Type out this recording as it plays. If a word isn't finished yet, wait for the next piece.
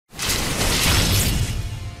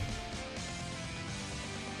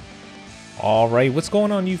Alright, what's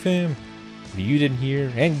going on, you fam? Raiyuden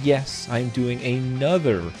here, and yes, I'm doing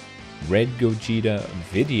another Red Gogeta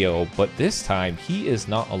video, but this time he is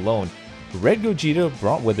not alone. Red Gogeta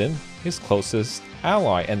brought with him his closest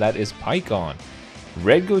ally, and that is PIKKON.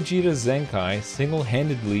 Red Gogeta Zenkai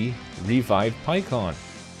single-handedly revived PIKKON,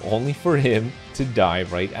 only for him to die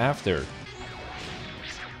right after.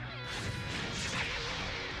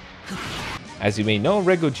 As you may know,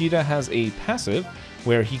 Red Gogeta has a passive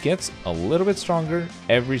where he gets a little bit stronger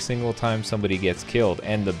every single time somebody gets killed.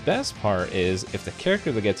 And the best part is, if the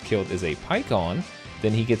character that gets killed is a PIKKON,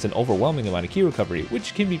 then he gets an overwhelming amount of key recovery,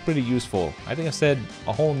 which can be pretty useful. I think I've said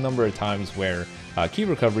a whole number of times where key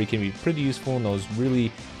recovery can be pretty useful in those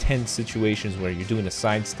really tense situations where you're doing a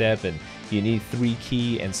sidestep and you need 3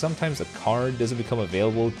 key, and sometimes a card doesn't become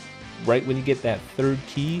available right when you get that 3rd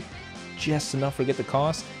key, just enough to get the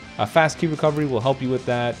cost. Fast key recovery will help you with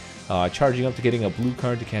that. Charging up to getting a blue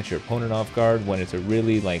card to catch your opponent off guard when it's a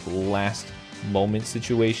really last moment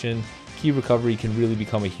situation. Key recovery can really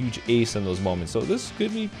become a huge ace in those moments, so this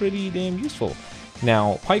could be pretty damn useful.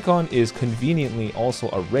 Now, PIKKON is conveniently also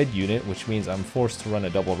a red unit, which means I'm forced to run a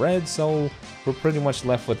double red, so we're pretty much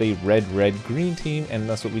left with a red-red-green team, and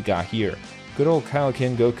that's what we got here. Good old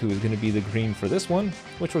Kaioken Goku is going to be the green for this one,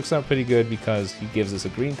 which works out pretty good because he gives us a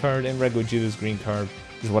green card, and Red Gogeta's green card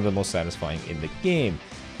is one of the most satisfying in the game.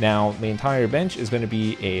 Now, the entire bench is going to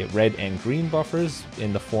be a red and green buffers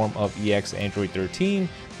in the form of EX Android 13,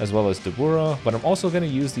 as well as Dabura, but I'm also going to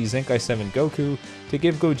use the Zenkai 7 Goku to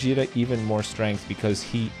give Gogeta even more strength because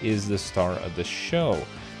he is the star of the show.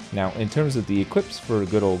 Now, in terms of the equips for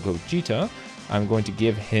good old Gogeta, I'm going to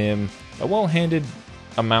give him a well-handed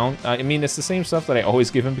amount. I mean, it's the same stuff that I always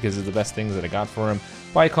give him because it's the best things that I got for him.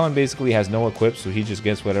 PIKKON basically has no equips, so he just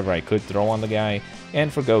gets whatever I could throw on the guy.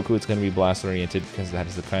 And for Goku, it's going to be blast oriented because that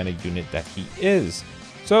is the kind of unit that he is.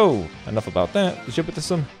 So, enough about that. Let's jump into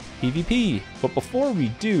some PvP. But before we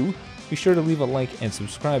do, be sure to leave a like and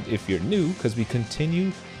subscribe if you're new, because we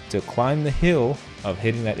continue to climb the hill of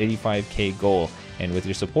hitting that 85k goal. And with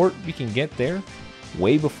your support, we can get there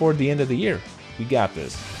way before the end of the year. We got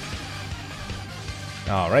this.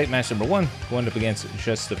 Alright, match number 1, going up against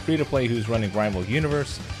just the free-to-play who's running Rival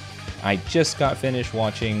Universe. I just got finished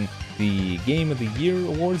watching the Game of the Year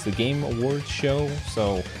Awards, the Game Awards show,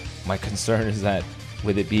 so my concern is that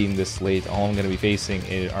with it being this late, all I'm going to be facing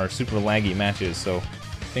are super laggy matches, so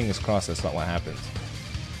fingers crossed that's not what happens.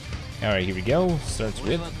 Alright, here we go. Starts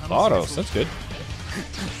with Vados, that's good.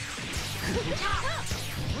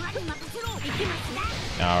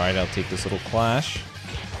 Alright, I'll take this little clash.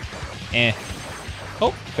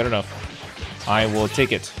 Oh, good enough. I will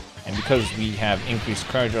take it. And because we have increased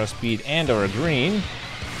card draw speed and are a green,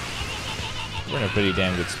 we're in a pretty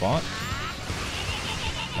damn good spot.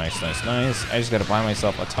 Nice, nice, nice. I just gotta buy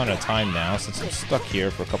myself a ton of time now since I'm stuck here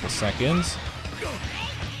for a couple seconds.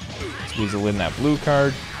 Squeeze in that blue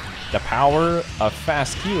card. The power of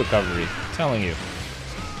fast key recovery. I'm telling you.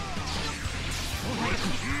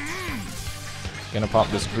 Gonna pop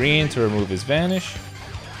this green to remove his vanish.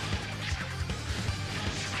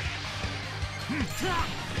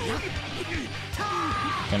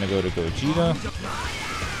 Gonna go to Gogeta.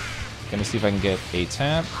 Gonna see if I can get a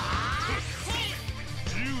tap.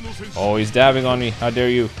 Oh, he's dabbing on me. How dare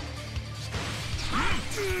you?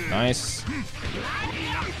 Nice.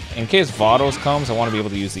 In case Vados comes, I want to be able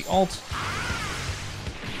to use the ult.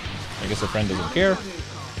 I guess a friend doesn't care.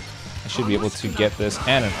 I should be able to get this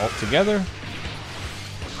and an ult together.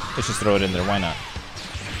 Let's just throw it in there. Why not?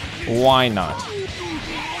 Why not?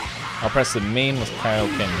 I'll press the main with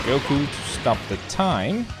Kaioken Goku to stop the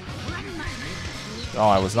time. Oh,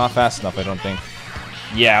 I was not fast enough, I don't think.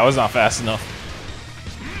 Yeah, I was not fast enough.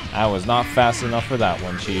 I was not fast enough for that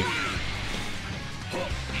one, Chief.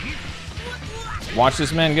 Watch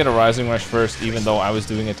this man get a Rising Rush first, even though I was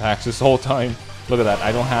doing attacks this whole time. Look at that,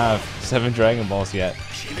 I don't have 7 Dragon Balls yet.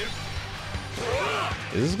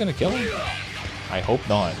 Is this gonna kill him? I hope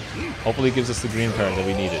not. Hopefully it gives us the green card that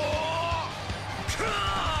we needed.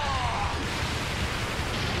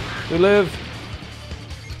 We live.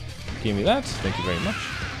 Give me that. Thank you very much.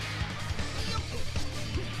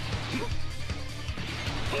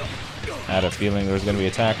 I had a feeling there was going to be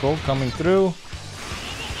a tackle coming through.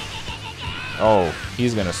 Oh,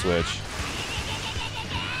 he's going to switch.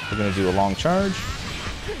 We're going to do a long charge.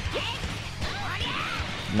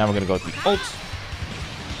 Now we're going to go with the ult.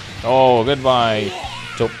 Oh, goodbye.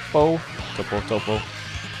 Topo. Topo, topo.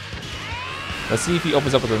 Let's see if he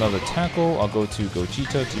opens up with another tackle. I'll go to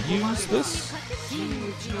Gogeta to use this.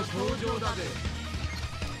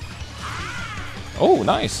 Oh,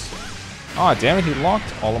 nice. Ah, damn it, he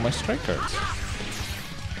locked all of my strike cards.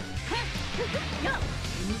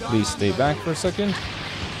 Please stay back for a second.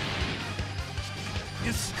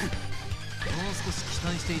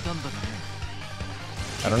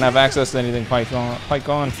 I don't have access to anything,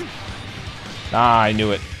 PIKKON. Ah, I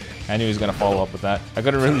knew it. I knew he was gonna follow up with that. I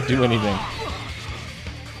couldn't really do anything.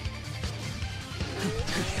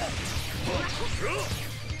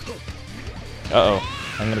 Uh-oh.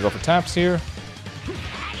 I'm gonna go for taps here.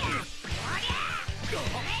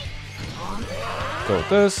 Go with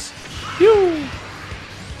this. Phew!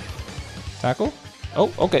 Tackle?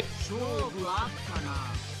 Oh, okay.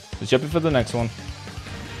 Let's jump in for the next one.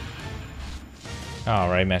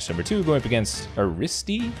 Alright, match number 2, going up against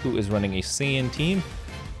Aristi, who is running a Saiyan team.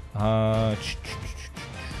 Majin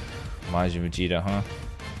Vegeta, huh?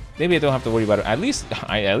 Maybe I don't have to worry about it. At least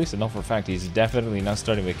I know for a fact he's definitely not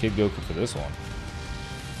starting with Kid Goku for this one.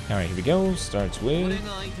 Alright, here we go. Starts with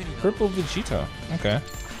Purple Vegeta. Okay.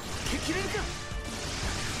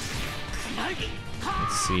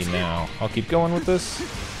 Let's see now. I'll keep going with this.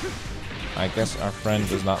 I guess our friend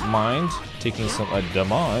does not mind taking some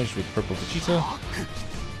damage with Purple Vegeta.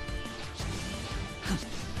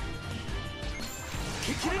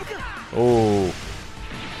 Oh,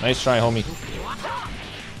 nice try, homie.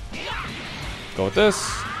 Go with this.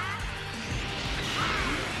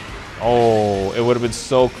 Oh, it would have been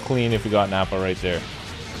so clean if we got Nappa right there.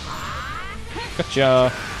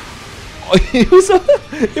 Gotcha. Oh,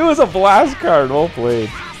 it was a blast card. Well played.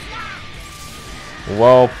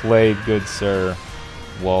 Well played, good sir.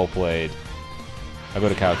 Well played. I'll go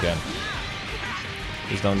to Kaioken.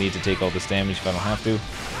 There's no need to take all this damage if I don't have to.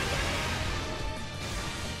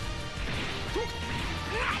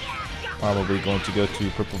 Probably going to go to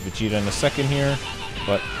Purple Vegeta in a second here,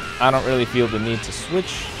 but I don't really feel the need to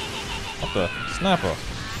switch. What the snapper?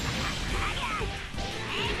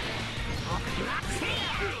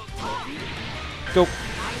 Go.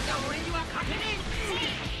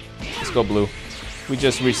 Let's go blue. We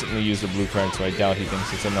just recently used a blue card, so I doubt he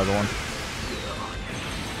thinks it's another one.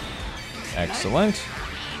 Excellent.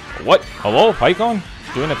 What? Hello, PIKKON?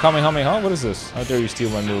 Doing a Kamehameha? What is this? How dare you steal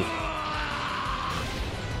my move?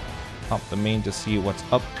 Pop the main to see what's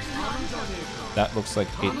up. That looks like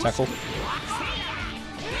a tackle.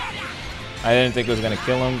 I didn't think it was going to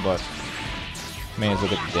kill him, but may as well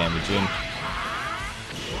get the damage in.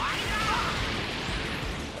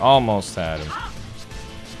 Almost had him.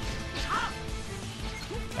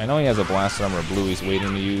 I know he has a blast armor blue he's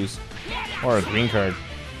waiting to use. Or a green card.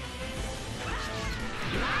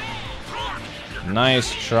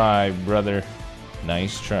 Nice try, brother.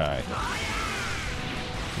 Nice try.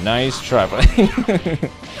 Nice try.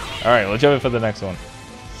 Alright, we'll jump in for the next one.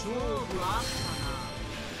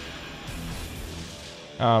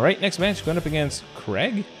 Alright, next match going up against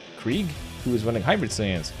Krieg, who is running Hybrid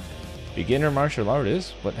Saiyans. Beginner martial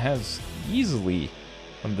artist, but has easily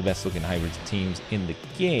one of the best looking hybrid teams in the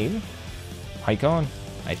game. PIKKON,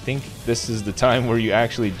 I think this is the time where you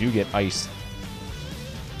actually do get iced.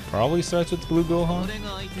 Probably starts with blue Gohan.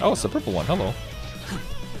 Oh, it's the purple one. Hello.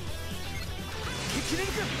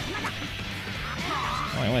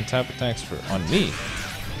 Oh, I went tap attacks on me.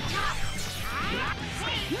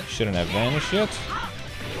 Shouldn't have vanished yet.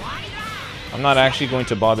 I'm not actually going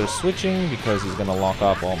to bother switching because he's going to lock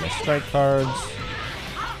off all my strike cards.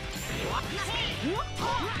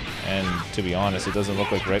 And to be honest, it doesn't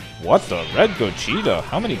look like red. What the? Red Gogeta?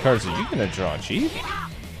 How many cards are you going to draw, Chief?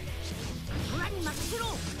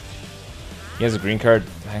 He has a green card.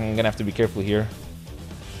 I'm going to have to be careful here.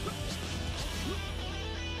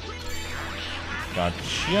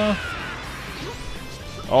 Gotcha.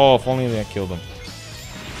 Oh, if only that killed him.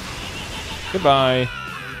 Goodbye.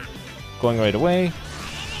 Going right away.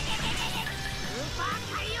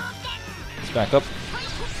 Let's back up.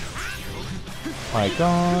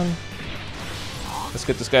 PIKKON. Let's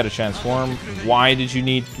get this guy to transform. Why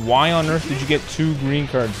on earth did you get 2 green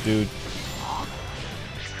cards, dude?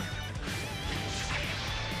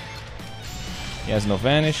 He has no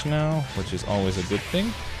vanish now, which is always a good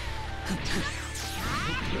thing.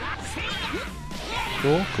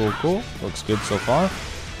 Cool, cool, cool. Looks good so far.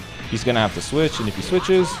 He's gonna have to switch, and if he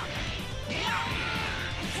switches...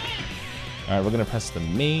 Alright, we're gonna press the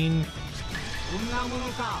main.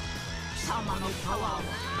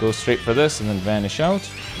 Go straight for this and then vanish out.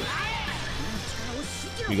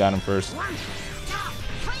 We got him first.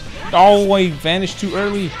 Oh, I vanished too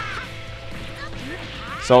early.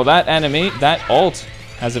 So that ult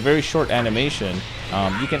has a very short animation.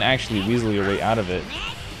 You can actually weasel your way out of it.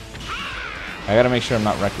 I gotta make sure I'm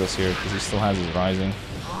not reckless here because he still has his rising.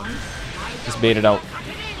 Just bait it out.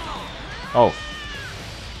 Oh.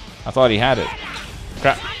 I thought he had it.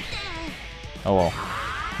 Crap. Oh well.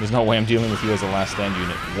 There's no way I'm dealing with you as a last stand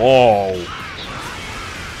unit. Whoa!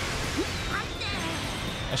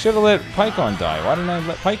 I should have let PIKKON die. Why didn't I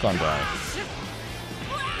let PIKKON die?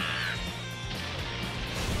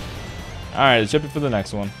 Alright, let's jump in for the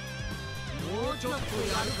next one.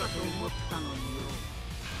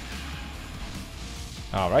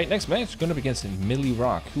 Alright, next match, going up against Millie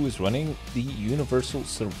Rock, who is running the Universal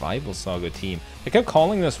Survival Saga team. I kept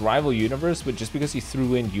calling this Rival Universe, but just because he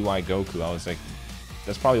threw in UI Goku, I was like,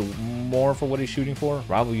 that's probably more for what he's shooting for.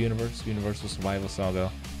 Rival Universe, Universal Survival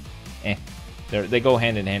Saga. They go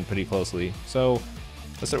hand in hand pretty closely. So,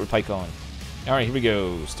 let's start with PIKKON. Alright, here we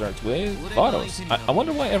go. Starts with Vados. I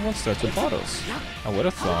wonder why everyone starts with Vados. I would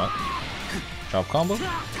have thought. Drop combo.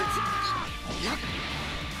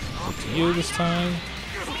 Up to you this time.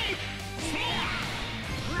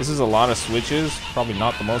 This is a lot of switches. Probably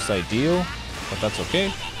not the most ideal, but that's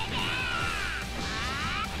okay.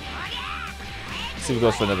 Let's see if he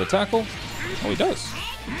goes for another tackle. Oh, he does.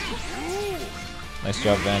 Nice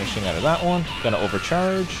job vanishing out of that one. Gonna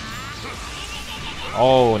overcharge.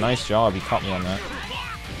 Oh, nice job. He caught me on that.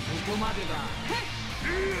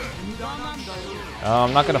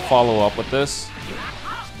 I'm not gonna follow up with this.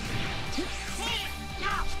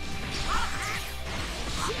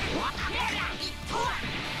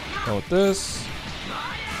 Go with this.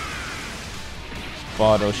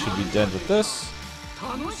 Vados should be dead with this.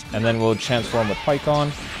 And then we'll transform with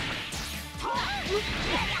PIKKON.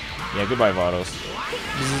 Yeah, goodbye, Vados.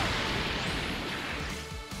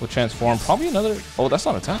 We'll transform. Probably another... Oh, that's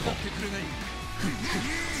not a tackle.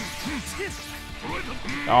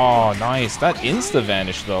 Oh, nice. That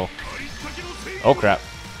insta-vanish, though. Oh, crap.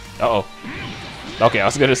 Uh-oh. Okay, I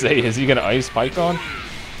was going to say, is he going to ice PIKKON?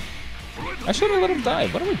 I should have let him die.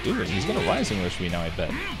 What am I doing? He's going to Rising Rush me now, I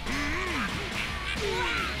bet.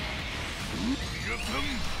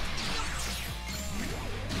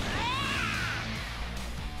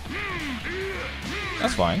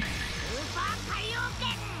 That's fine.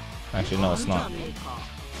 Actually, no, it's not.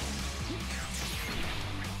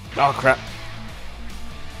 Oh, crap.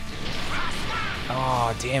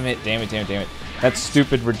 Oh, damn it, damn it, damn it, damn it. That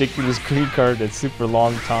stupid, ridiculous green card that's super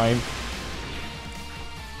long time.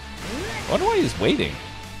 I wonder why he's waiting.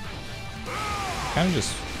 Kind of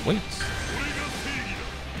just waits.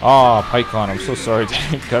 Oh, PIKKON, I'm so sorry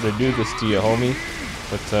that I gotta do this to you, homie.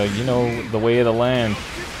 But, you know, the way of the land.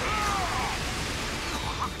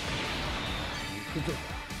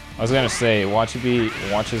 I was gonna say, watch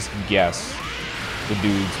us guess the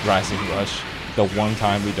dude's Rising Rush the one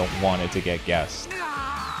time we don't want it to get guessed.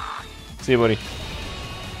 See you, buddy.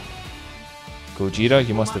 Gogeta,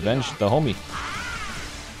 you must avenge the homie.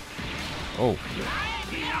 Oh.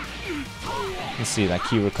 Let's see, that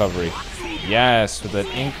key recovery. Yes, with that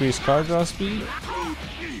increased card draw speed.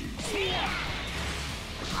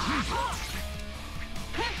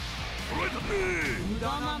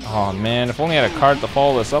 Oh man, if only I had a card to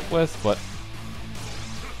follow this up with, but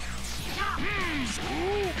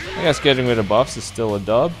I guess getting rid of buffs is still a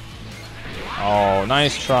dub. Oh,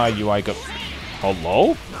 nice try, UI Goku.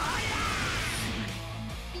 Hello?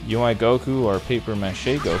 UI Goku or Paper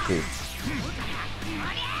Mache Goku?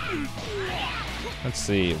 Let's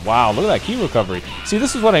see. Wow, look at that key recovery. See,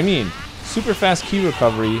 this is what I mean. Super fast key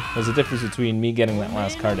recovery was the difference between me getting that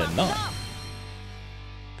last card and not.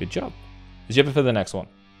 Good job. Let's jump in for the next one.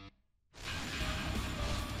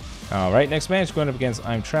 Alright, next match going up against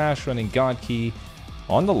I'm Trash running God Key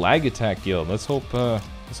on the Lag Attack Guild. Let's hope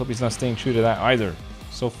he's not staying true to that either.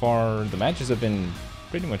 So far, the matches have been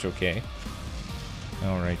pretty much okay.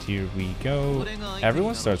 Alright, here we go.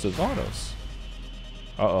 Everyone starts with Vados.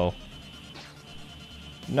 Uh-oh.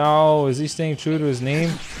 No, is he staying true to his name?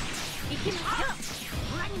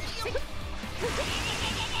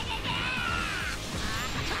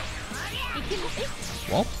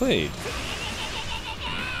 Well played.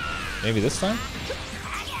 Maybe this time?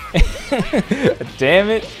 Damn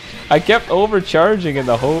it. I kept overcharging in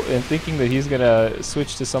the hope and thinking that he's gonna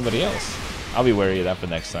switch to somebody else. I'll be wary of that for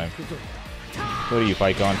next time. What are you,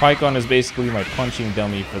 PIKKON? PIKKON is basically my punching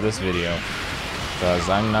dummy for this video. Because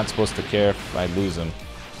I'm not supposed to care if I lose him.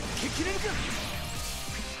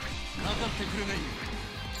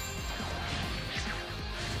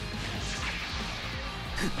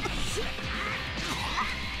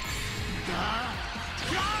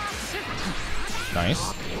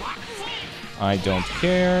 Nice. I don't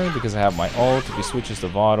care because I have my ult. If he switches to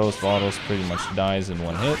Vados, Vados pretty much dies in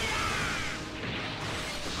one hit.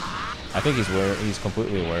 I think he's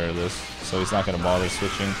completely aware of this, so he's not going to bother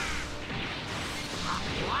switching.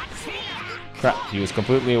 Crap, he was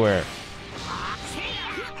completely aware.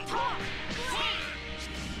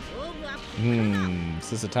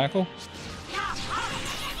 this a tackle?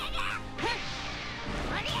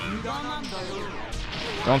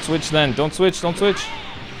 Don't switch then. Don't switch. Don't switch.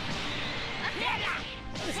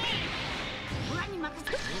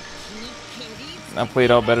 That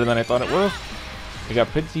played out better than I thought it would. We got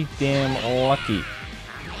pretty damn lucky.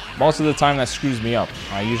 Most of the time that screws me up.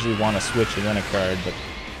 I usually want a switch and then a card, but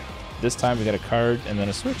this time we got a card and then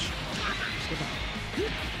a switch.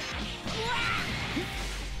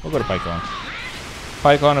 We'll go to PIKKON.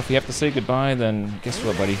 PIKKON, if we have to say goodbye, then guess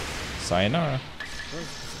what, buddy? Sayonara.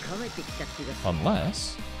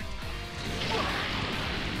 Unless...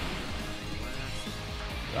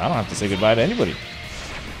 I don't have to say goodbye to anybody.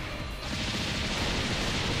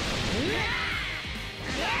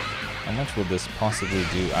 How much would this possibly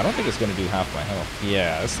do? I don't think it's going to do half my health.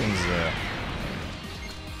 Yeah, this thing's...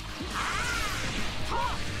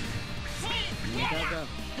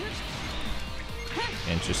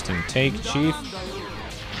 Interesting take, Chief.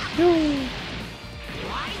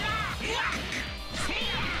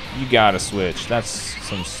 You gotta switch. That's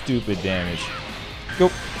some stupid damage.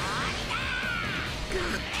 Go.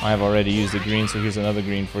 I have already used the green, so here's another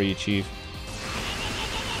green for you, Chief.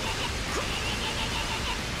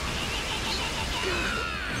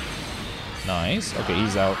 Nice. Okay,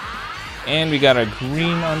 he's out. And we got a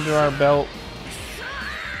green under our belt.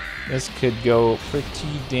 This could go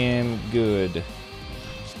pretty damn good.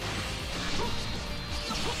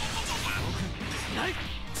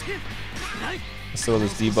 Let's throw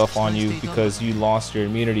this debuff on you because you lost your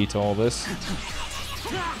immunity to all this.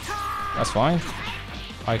 That's fine.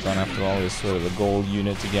 PIKKON, after all, is sort of a gold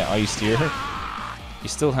unit to get iced here. He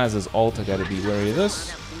still has his ult. I gotta be wary of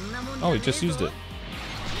this. Oh, he just used it.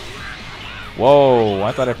 Whoa,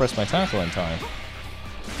 I thought I pressed my tackle in time.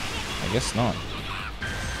 I guess not.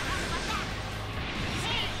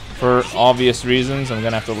 For obvious reasons, I'm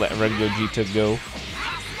gonna have to let Red Gogeta go.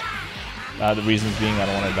 The reasons being I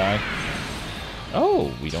don't want to die.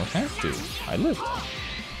 Oh, we don't have to. I lived.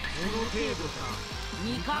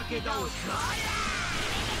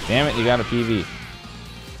 Damn it, you got a PV.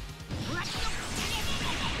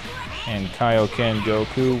 And Kaioken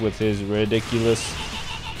Goku with his ridiculous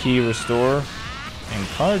key restore and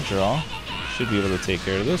card draw should be able to take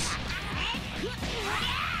care of this.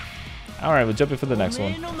 Alright, we'll jump in for the next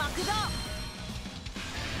one.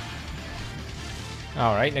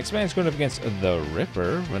 Alright, next match going up against the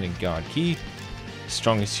Ripper, running God Key.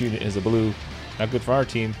 Strongest unit is a blue. Not good for our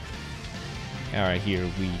team. Alright, here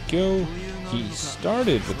we go. He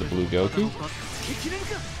started with the blue Goku.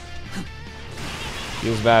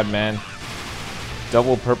 Feels bad, man.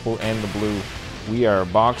 Double purple and the blue. We are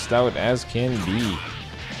boxed out as can be.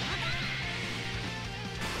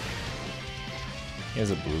 He has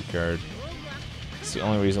a blue card. It's the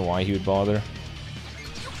only reason why he would bother.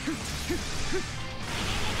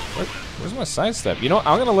 Where's my sidestep? You know what?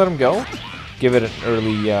 I'm gonna let him go. Give it an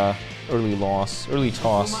early loss, early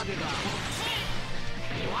toss.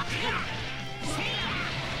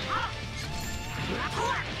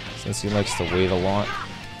 Since he likes to wait a lot,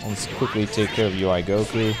 let's quickly take care of UI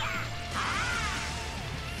Goku.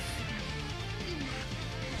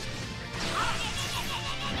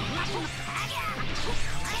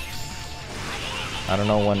 I don't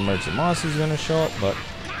know when Styzmask is gonna show up, but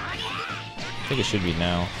I think it should be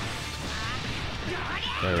now.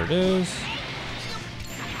 There it is.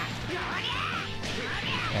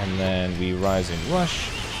 And then we Rising Rush.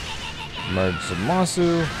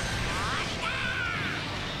 Styzmask.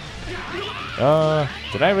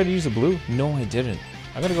 Did I already use the blue? No, I didn't.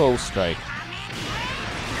 I'm gonna go Strike.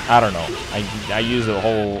 I don't know. I use a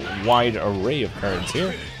whole wide array of cards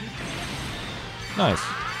here. Nice.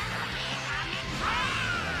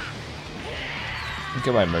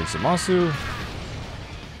 Goodbye, Styzmask.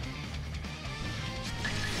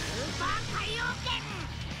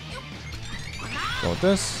 Go with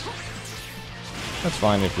this. That's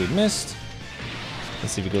fine if we missed.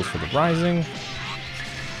 Let's see if he goes for the Rising.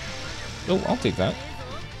 Oh, I'll take that.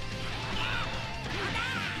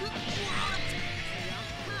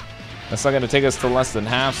 That's not going to take us to less than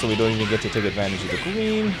half, so we don't even get to take advantage of the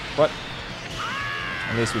green. But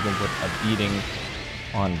at least we can put a beating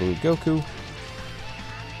on blue Goku.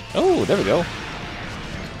 Oh, there we go.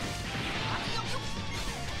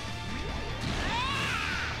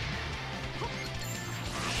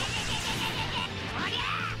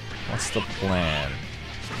 What's the plan?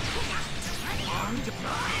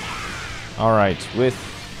 Alright, with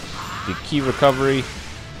the key recovery,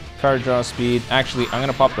 card draw speed. Actually, I'm going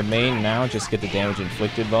to pop the main now, just get the damage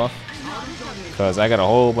inflicted buff. Because I got a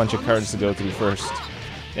whole bunch of cards to go through first.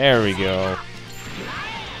 There we go.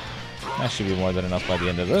 That should be more than enough by the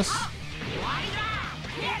end of this.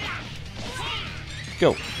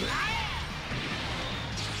 Go.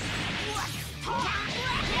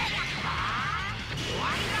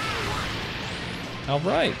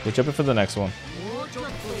 Alright, we're jumping for the next one.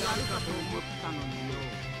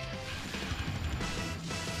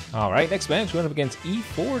 Alright, next match, we're up against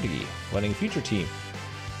E40, running future team.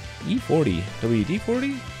 E40,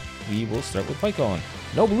 WD40, we will start with PIKKON.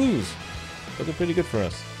 No blues, looking pretty good for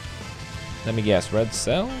us. Let me guess, red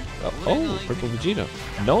cell? Oh, purple Gogeta.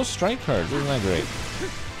 No strike cards, isn't that great?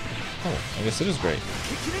 Oh, I guess it is great.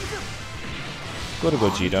 Go to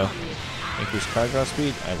Gogeta. Increase card draw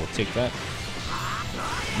speed, I will take that.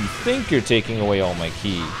 You think you're taking away all my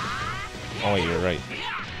ki. Oh wait, you're right.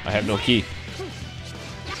 I have no ki.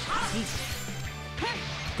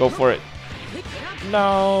 Go for it.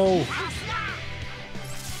 No!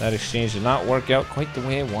 That exchange did not work out quite the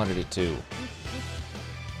way I wanted it to.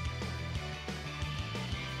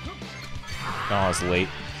 Oh, I was late.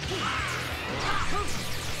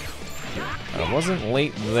 I wasn't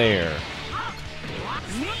late there.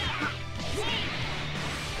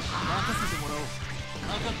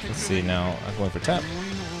 Let's see now. I'm going for tap.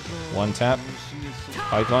 One tap.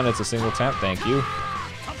 PIKKON, it's a single tap. Thank you.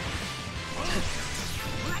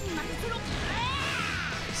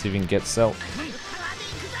 Let's see if we can get Cell.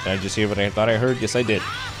 Did I just hear what I thought I heard? Yes, I did.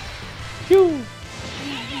 Phew!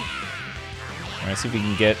 Alright, see if we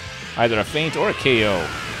can get either a feint or a KO.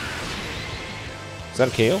 Is that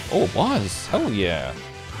a KO? Oh, it was. Hell yeah.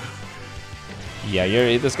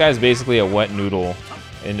 Yeah, this guy's basically a wet noodle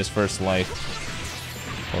in his first life.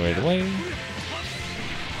 Go right away.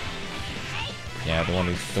 Yeah, don't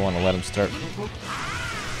want to let him start.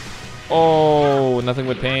 Oh, nothing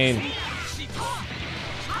but pain.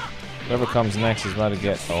 Whoever comes next is about to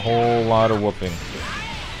get a whole lot of whooping.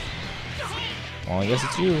 Well, I guess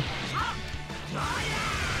it's you.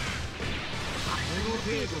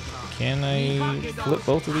 Can I flip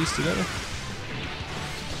both of these together?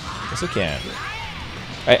 Yes, I can.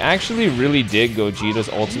 I actually really dig Gogeta's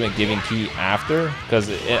ultimate giving ki after, because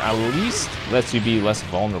it at least lets you be less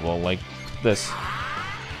vulnerable, like this.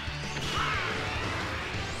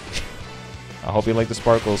 I hope you like the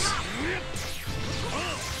sparkles.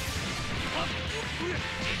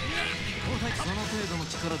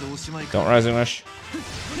 Don't Rising Rush.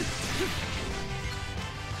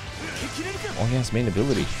 Oh yes, main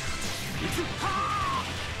ability.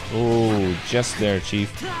 Oh, just there,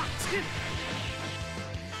 Chief.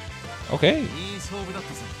 Okay.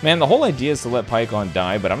 Man, the whole idea is to let PIKKON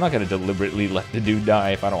die, but I'm not going to deliberately let the dude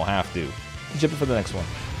die if I don't have to. Jump for the next one.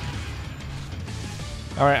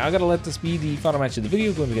 Alright, I gotta let this be the final match of the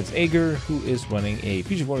video, going against Ager, who is running a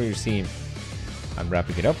Fusion Warriors team. I'm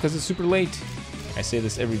wrapping it up because it's super late. I say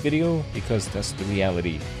this every video because that's the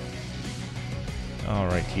reality.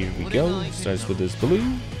 Alright, here we go. Starts with this blue.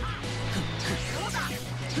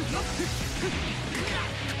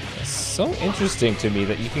 It's so interesting to me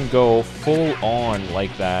that you can go full on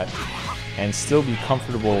like that and still be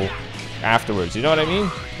comfortable afterwards. You know what I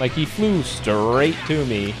mean? Like, he flew straight to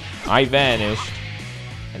me, I vanished,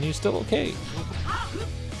 and you're still okay.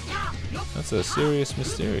 That's a serious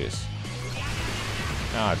mysterious.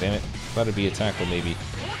 Ah, damn it. Thought it'd be a tackle, maybe.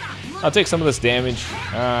 I'll take some of this damage.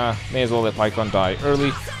 May as well let PIKKON die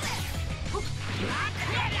early.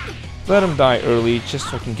 Let him die early, just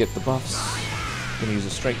so I can get the buffs. Gonna use a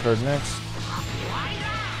strike card next.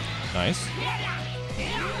 Nice.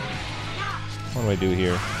 What do I do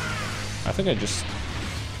here? I think I just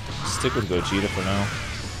stick with Gogeta for now.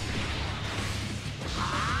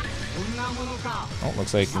 Oh,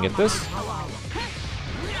 looks like I can get this.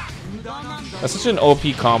 That's such an OP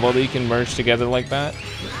combo that you can merge together like that.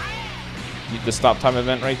 The stop time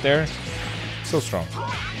event right there. So strong.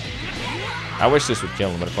 I wish this would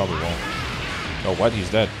kill him, but it probably won't. Oh, what? He's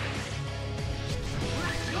dead.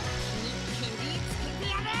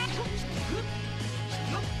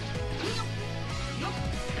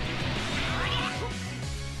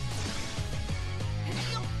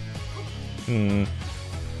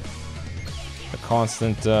 The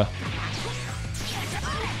constant, oh,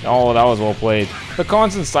 that was well played. The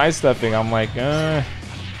constant sidestepping, I'm like,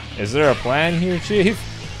 is there a plan here, Chief?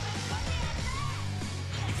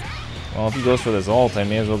 Well, if he goes for this ult, I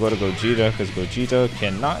may as well go to Gogeta, because Gogeta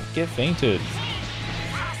cannot get fainted.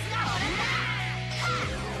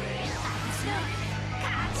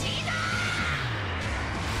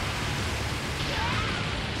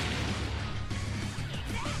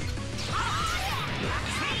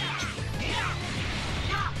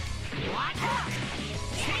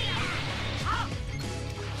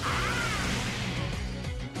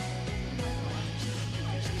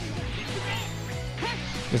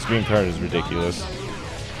 This green card is ridiculous.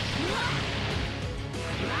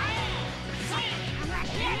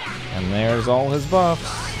 And there's all his buffs.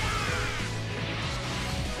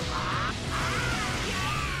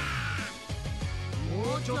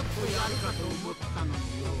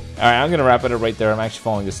 Alright, I'm gonna wrap it up right there. I'm actually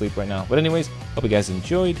falling asleep right now. But anyways, hope you guys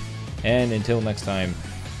enjoyed. And until next time,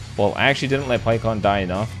 well, I actually didn't let PIKKON die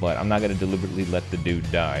enough, but I'm not gonna deliberately let the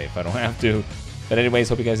dude die if I don't have to. But anyways,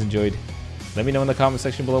 hope you guys enjoyed. Let me know in the comment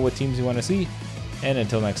section below what teams you want to see. And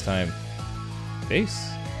until next time,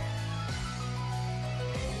 peace.